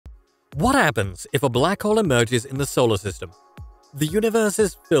What happens if a black hole emerges in the solar system? The universe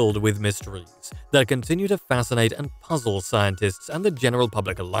is filled with mysteries that continue to fascinate and puzzle scientists and the general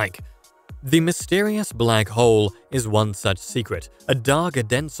public alike. The mysterious black hole is one such secret, a dark,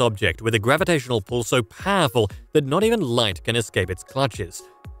 dense object with a gravitational pull so powerful that not even light can escape its clutches.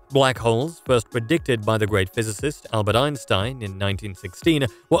 Black holes, first predicted by the great physicist Albert Einstein in 1916,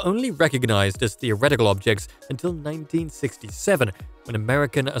 were only recognized as theoretical objects until 1967, when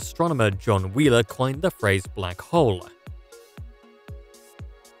American astronomer John Wheeler coined the phrase black hole.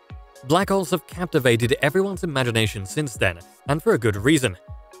 Black holes have captivated everyone's imagination since then, and for a good reason.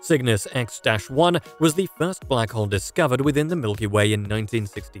 Cygnus X-1 was the first black hole discovered within the Milky Way in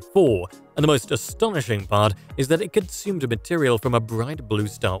 1964, and the most astonishing part is that it consumed material from a bright blue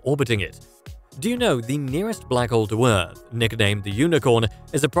star orbiting it. Do you know the nearest black hole to Earth, nicknamed the Unicorn,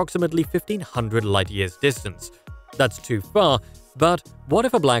 is approximately 1,500 light-years distance? That's too far, but what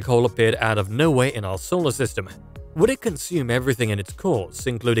if a black hole appeared out of nowhere in our solar system? Would it consume everything in its course,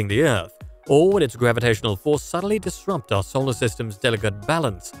 including the Earth? Or would its gravitational force subtly disrupt our solar system's delicate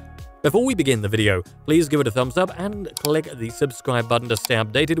balance? Before we begin the video, please give it a thumbs up and click the subscribe button to stay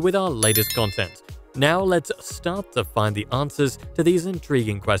updated with our latest content. Now let's start to find the answers to these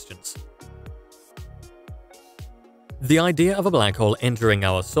intriguing questions. The idea of a black hole entering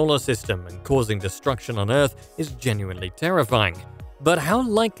our solar system and causing destruction on Earth is genuinely terrifying. But how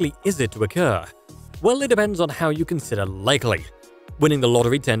likely is it to occur? Well, it depends on how you consider likely. Winning the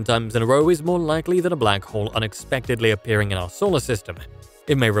lottery 10 times in a row is more likely than a black hole unexpectedly appearing in our solar system.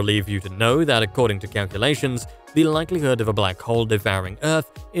 It may relieve you to know that according to calculations, the likelihood of a black hole devouring Earth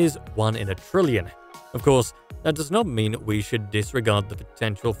is 1 in a trillion. Of course, that does not mean we should disregard the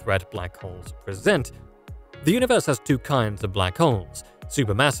potential threat black holes present. The universe has two kinds of black holes,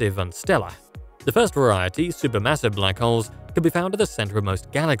 supermassive and stellar. The first variety, supermassive black holes, can be found at the center of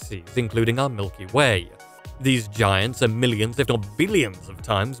most galaxies, including our Milky Way. These giants are millions, if not billions of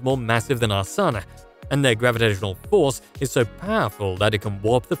times more massive than our Sun, and their gravitational force is so powerful that it can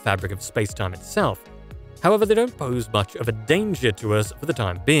warp the fabric of space-time itself. However, they don't pose much of a danger to us for the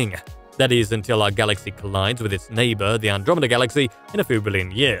time being. That is, until our galaxy collides with its neighbor, the Andromeda Galaxy, in a few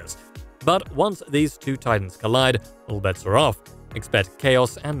billion years. But once these two titans collide, all bets are off. Expect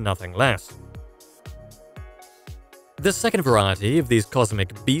chaos and nothing less. The second variety of these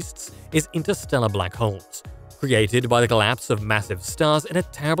cosmic beasts is interstellar black holes, created by the collapse of massive stars in a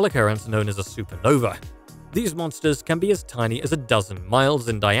terrible occurrence known as a supernova. These monsters can be as tiny as 12 miles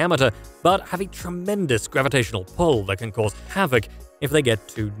in diameter, but have a tremendous gravitational pull that can cause havoc if they get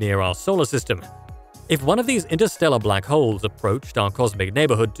too near our solar system. If one of these interstellar black holes approached our cosmic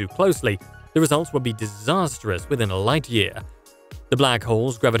neighborhood too closely, the results would be disastrous within a light year. The black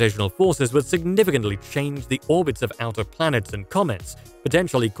hole's gravitational forces would significantly change the orbits of outer planets and comets,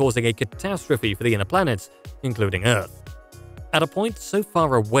 potentially causing a catastrophe for the inner planets, including Earth. At a point so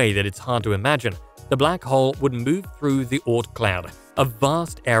far away that it's hard to imagine, the black hole would move through the Oort cloud, a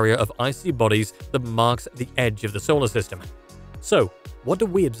vast area of icy bodies that marks the edge of the solar system. So, what do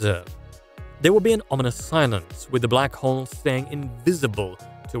we observe? There will be an ominous silence, with the black hole staying invisible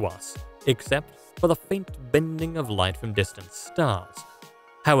to us, except for the faint bending of light from distant stars.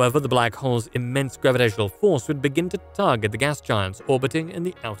 However, the black hole's immense gravitational force would begin to tug at the gas giants orbiting in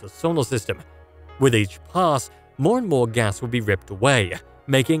the outer solar system. With each pass, more and more gas would be ripped away,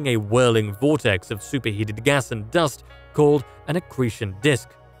 making a whirling vortex of superheated gas and dust called an accretion disk.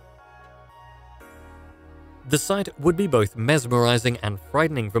 The sight would be both mesmerizing and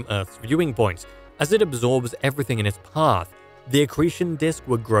frightening from Earth's viewing point, as it absorbs everything in its path. The accretion disk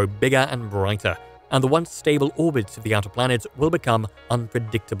would grow bigger and brighter, and the once stable orbits of the outer planets will become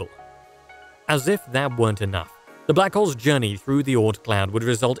unpredictable. As if that weren't enough, the black hole's journey through the Oort cloud would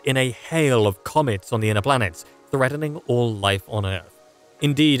result in a hail of comets on the inner planets, threatening all life on Earth.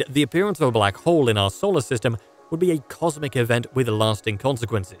 Indeed, the appearance of a black hole in our solar system would be a cosmic event with lasting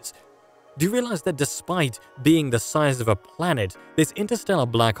consequences. Do you realize that despite being the size of a planet, this interstellar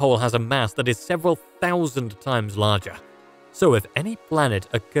black hole has a mass that is several thousand times larger? So if any planet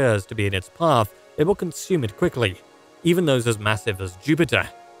occurs to be in its path, it will consume it quickly, even those as massive as Jupiter.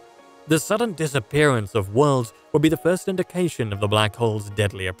 The sudden disappearance of worlds would be the first indication of the black hole's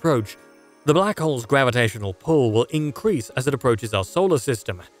deadly approach. The black hole's gravitational pull will increase as it approaches our solar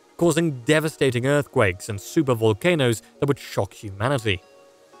system, causing devastating earthquakes and supervolcanoes that would shock humanity.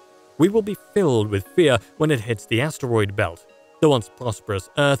 We will be filled with fear when it hits the asteroid belt. The once prosperous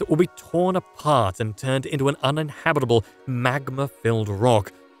Earth will be torn apart and turned into an uninhabitable, magma-filled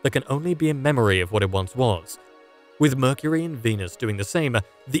rock that can only be a memory of what it once was. With Mercury and Venus doing the same,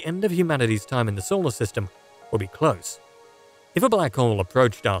 the end of humanity's time in the solar system will be close. If a black hole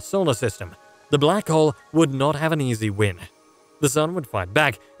approached our solar system, the black hole would not have an easy win. The sun would fight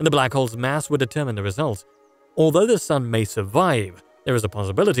back, and the black hole's mass would determine the result. Although the sun may survive, there is a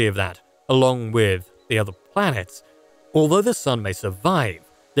possibility of that, along with the other planets. Although the sun may survive,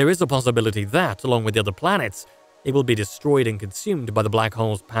 there is a possibility that, along with the other planets, it will be destroyed and consumed by the black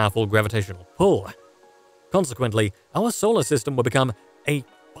hole's powerful gravitational pull. Consequently, our solar system will become a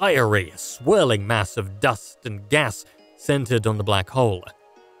fiery, swirling mass of dust and gas centered on the black hole.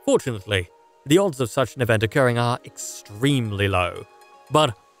 Fortunately, the odds of such an event occurring are extremely low.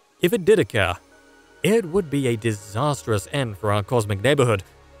 But if it did occur, it would be a disastrous end for our cosmic neighborhood.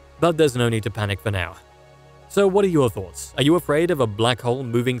 But there's no need to panic for now. So what are your thoughts? Are you afraid of a black hole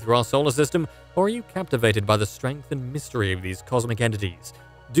moving through our solar system, or are you captivated by the strength and mystery of these cosmic entities?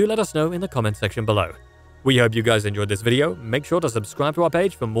 Do let us know in the comment section below. We hope you guys enjoyed this video. Make sure to subscribe to our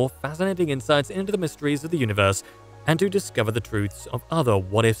page for more fascinating insights into the mysteries of the universe and to discover the truths of other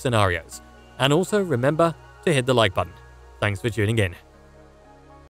what-if scenarios. And also remember to hit the like button. Thanks for tuning in.